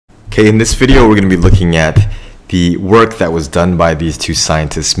Okay, in this video we're going to be looking at the work that was done by these two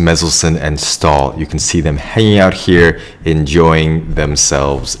scientists, Meselson and Stahl. You can see them hanging out here enjoying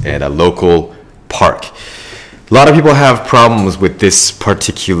themselves at a local park. A lot of people have problems with this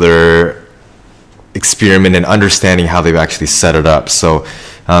particular experiment and understanding how they've actually set it up. So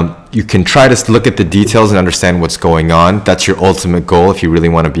you can try to look at the details and understand what's going on. That's your ultimate goal if you really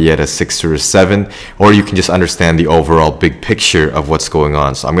want to be at a 6 or a 7, or you can just understand the overall big picture of what's going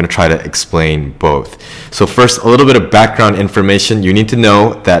on. So I'm going to try to explain both. So first, a little bit of background information. You need to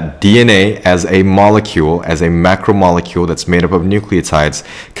know that DNA as a molecule, as a macromolecule that's made up of nucleotides,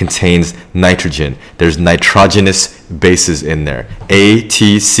 contains nitrogen. There's nitrogenous bases in there. A,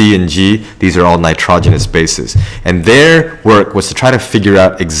 T, C, and G, these are all nitrogenous bases. And their work was to try to figure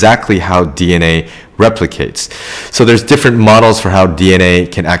out exactly how DNA replicates. So there's different models for how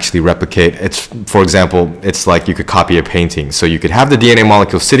DNA can actually replicate. For example, it's like you could copy a painting. So you could have the DNA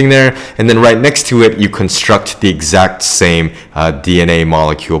molecule sitting there, and then right next to it, you construct the exact same DNA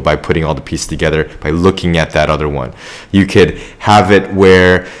molecule by putting all the pieces together, by looking at that other one. You could have it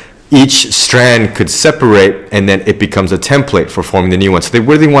where each strand could separate and then it becomes a template for forming the new one. So they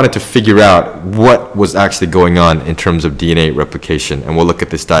really wanted to figure out what was actually going on in terms of DNA replication. And we'll look at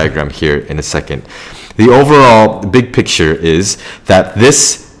this diagram here in a second. The overall big picture is that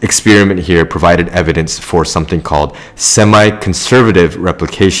this experiment here provided evidence for something called semi-conservative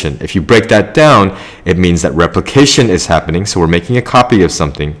replication. If you break that down, it means that replication is happening. So we're making a copy of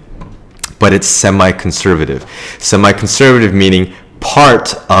something, but it's semi-conservative. Semi-conservative meaning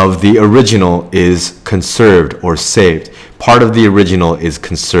part of the original is conserved or saved. Part of the original is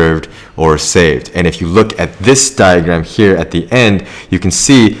conserved or saved. And if you look at this diagram here at the end, you can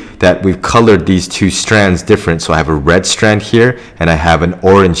see that we've colored these two strands different. So I have a red strand here and I have an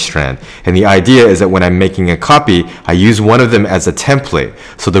orange strand. And the idea is that when I'm making a copy, I use one of them as a template.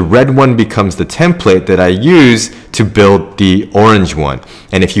 So the red one becomes the template that I use to build the orange one.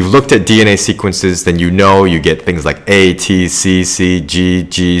 And if you've looked at DNA sequences, then you know you get things like A, T, C, C, G,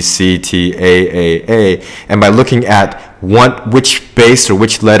 G, C, T, A. And by looking at which base or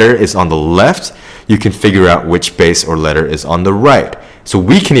which letter is on the left, you can figure out which base or letter is on the right. So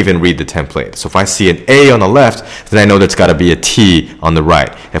we can even read the template. So if I see an A on the left, then I know there's got to be a T on the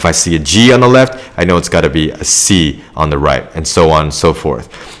right. If I see a G on the left, I know it's got to be a C on the right, and so on and so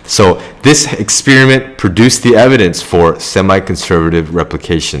forth. So this experiment produced the evidence for semi-conservative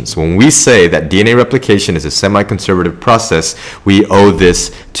replication. So when we say that DNA replication is a semi-conservative process, we owe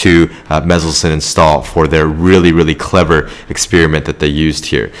this to Meselson and Stahl for their really clever experiment that they used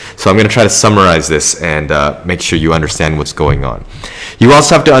here. So I'm going to try to summarize this and make sure you understand what's going on. You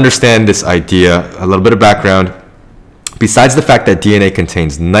also have to understand this idea, a little bit of background. Besides the fact that DNA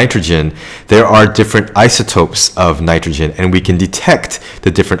contains nitrogen, there are different isotopes of nitrogen, and we can detect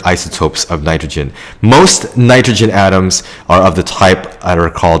the different isotopes of nitrogen. Most nitrogen atoms are of the type that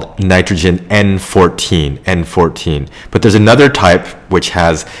are called nitrogen N14. But there's another type which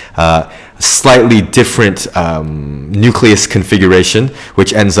has slightly different nucleus configuration,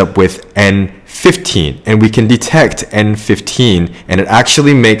 which ends up with N15, and we can detect N15, and it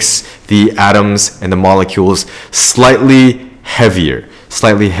actually makes the atoms and the molecules slightly heavier,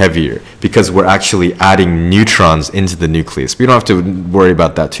 because we're actually adding neutrons into the nucleus. We don't have to worry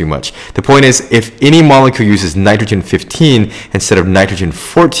about that too much. The point is, if any molecule uses nitrogen 15 instead of nitrogen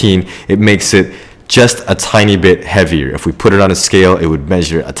 14, it makes it just a tiny bit heavier. If we put it on a scale, it would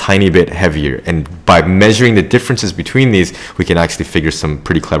measure a tiny bit heavier. And by measuring the differences between these, we can actually figure some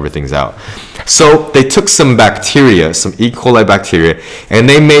pretty clever things out. So they took some bacteria, some E. coli bacteria, and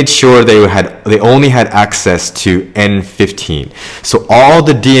they made sure they only had access to N15. So all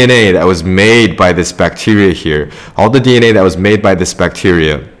the DNA that was made by this bacteria here,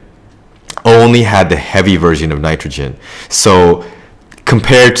 only had the heavy version of nitrogen. So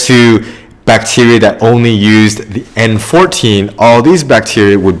compared to bacteria that only used the N14, all these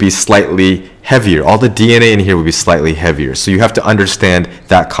bacteria would be slightly heavier. All the DNA in here would be slightly heavier. So you have to understand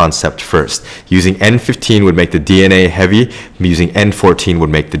that concept first. Using N15 would make the DNA heavy. Using N14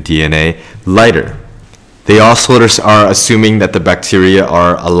 would make the DNA lighter. They also are assuming that the bacteria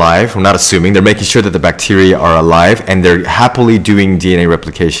are alive. Well, not assuming, they're making sure that the bacteria are alive, and they're happily doing DNA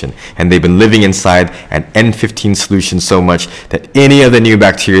replication. And they've been living inside an N15 solution so much that any of the new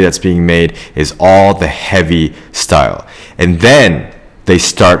bacteria that's being made is all the heavy style. And then they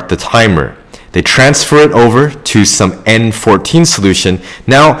start the timer. They transfer it over to some N14 solution.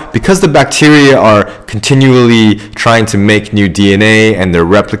 Now, because the bacteria are continually trying to make new DNA and they're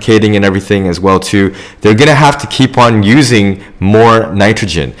replicating and everything as well too, they're going to have to keep on using more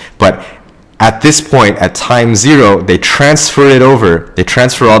nitrogen. But At this point, at time 0, they transfer it over. They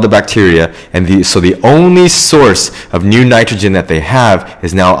transfer all the bacteria, and so the only source of new nitrogen that they have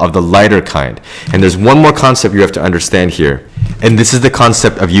is now of the lighter kind. And there's one more concept you have to understand here, and this is the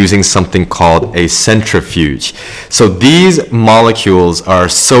concept of using something called a centrifuge. So these molecules are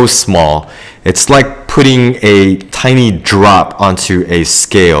so small, it's like putting a tiny drop onto a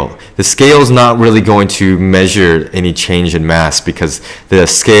scale. The scale is not really going to measure any change in mass because the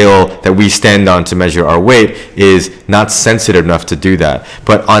scale that we stand on to measure our weight is not sensitive enough to do that.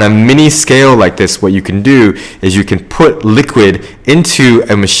 But on a mini scale like this, what you can do is you can put liquid into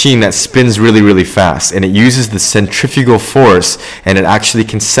a machine that spins really, really fast, and it uses the centrifugal force, and it actually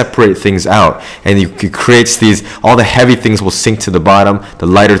can separate things out, and it creates these, all the heavy things will sink to the bottom, the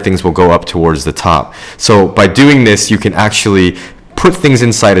lighter things will go up towards the top. So by doing this, you can actually put things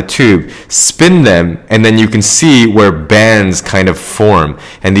inside a tube, spin them, and then you can see where bands kind of form.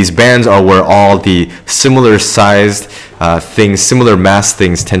 And these bands are where all the similar sized things, similar mass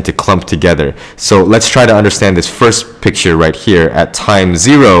things tend to clump together. So let's try to understand this first picture right here at time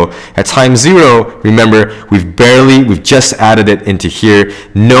 0. At time 0, remember, we've just added it into here.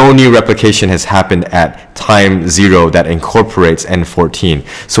 No new replication has happened at time 0 that incorporates N14.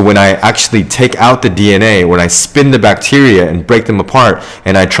 So when I actually take out the DNA, when I spin the bacteria and break them apart,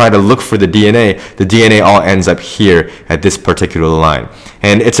 and I try to look for the DNA all ends up here at this particular line.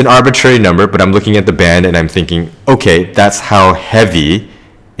 And it's an arbitrary number, but I'm looking at the band and I'm thinking, okay, that's how heavy,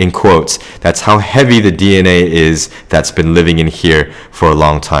 in quotes, that's how heavy the DNA is that's been living in here for a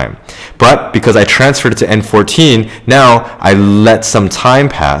long time. But because I transferred it to N14, now I let some time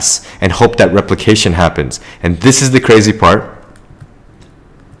pass and hope that replication happens. And this is the crazy part.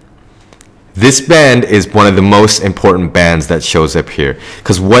 This band is one of the most important bands that shows up here,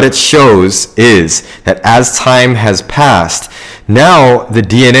 because what it shows is that as time has passed, now the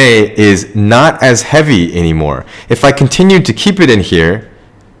DNA is not as heavy anymore. If I continued to keep it in here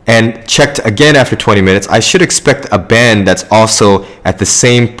and checked again after 20 minutes, I should expect a band that's also at the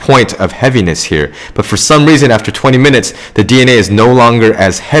same point of heaviness here. But for some reason, after 20 minutes, the DNA is no longer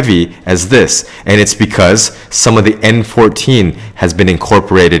as heavy as this. And it's because some of the N14 has been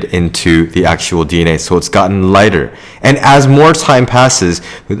incorporated into the actual DNA, so it's gotten lighter. And as more time passes,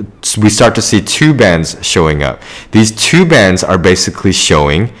 we start to see two bands showing up. These two bands are basically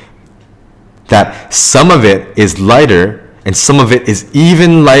showing that some of it is lighter and some of it is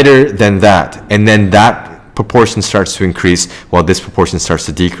even lighter than that. And then that proportion starts to increase while this proportion starts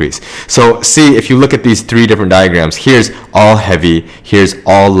to decrease. So see, if you look at these three different diagrams, here's all heavy, here's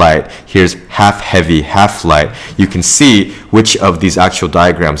all light, here's half heavy, half light. You can see which of these actual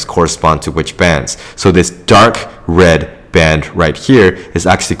diagrams correspond to which bands. So this dark red band right here is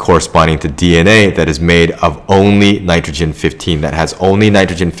actually corresponding to DNA that is made of only nitrogen 15, that has only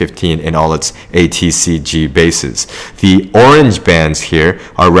nitrogen 15 in all its ATCG bases. The orange bands here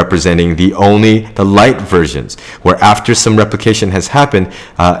are representing the light versions, where after some replication has happened,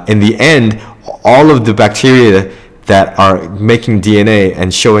 in the end, all of the bacteria that are making DNA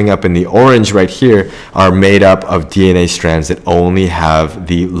and showing up in the orange right here are made up of DNA strands that only have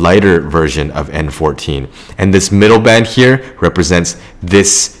the lighter version of N14. And this middle band here represents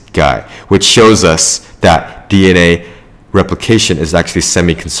this guy, which shows us that DNA replication is actually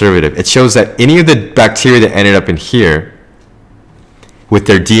semi-conservative. It shows that any of the bacteria that ended up in here with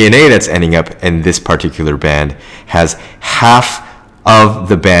their DNA that's ending up in this particular band has half of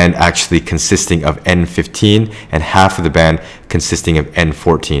the band actually consisting of N15 and half of the band consisting of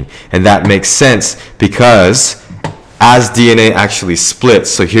N14. And that makes sense because as DNA actually splits,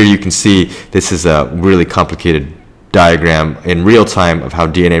 so here you can see this is a really complicated diagram in real time of how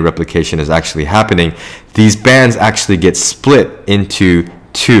DNA replication is actually happening. These bands actually get split into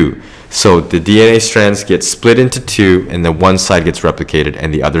two. So the DNA strands get split into two, and then one side gets replicated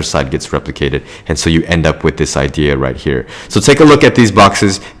and the other side gets replicated. And so you end up with this idea right here. So take a look at these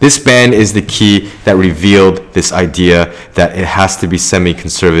boxes. This band is the key that revealed this idea that it has to be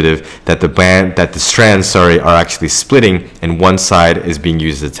semi-conservative, that the strands, are actually splitting, and one side is being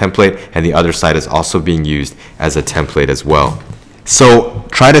used as a template and the other side is also being used as a template as well. So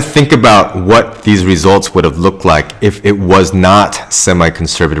try to think about what these results would have looked like if it was not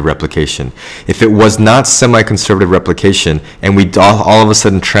semi-conservative replication. If it was not semi-conservative replication and we all of a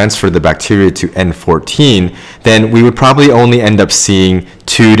sudden transfer the bacteria to N14, then we would probably only end up seeing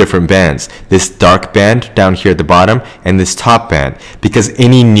two different bands, this dark band down here at the bottom and this top band, because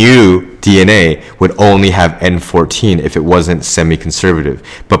any new DNA would only have N14 if it wasn't semi-conservative.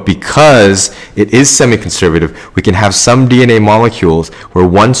 But because it is semi-conservative, we can have some DNA molecules where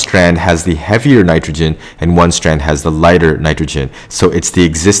one strand has the heavier nitrogen and one strand has the lighter nitrogen. So it's the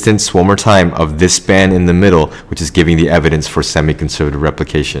existence, one more time, of this band in the middle, which is giving the evidence for semi-conservative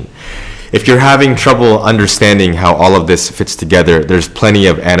replication. If you're having trouble understanding how all of this fits together, there's plenty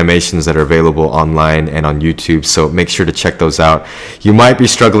of animations that are available online and on YouTube, so make sure to check those out. You might be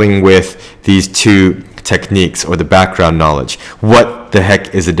struggling with these two techniques or the background knowledge. What the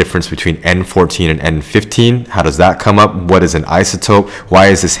heck is the difference between N14 and N15? How does that come up? What is an isotope? Why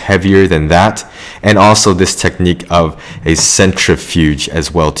is this heavier than that? And also this technique of a centrifuge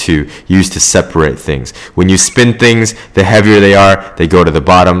as well too, used to separate things. When you spin things, the heavier they are, they go to the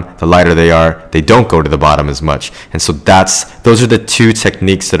bottom. The lighter they are, they don't go to the bottom as much. And so those are the two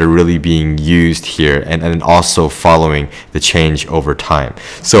techniques that are really being used here, and also following the change over time.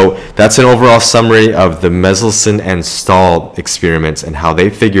 So that's an overall summary of the Meselson and Stahl experiments and how they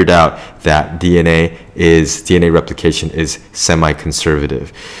figured out that DNA replication is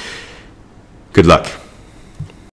semi-conservative. Good luck.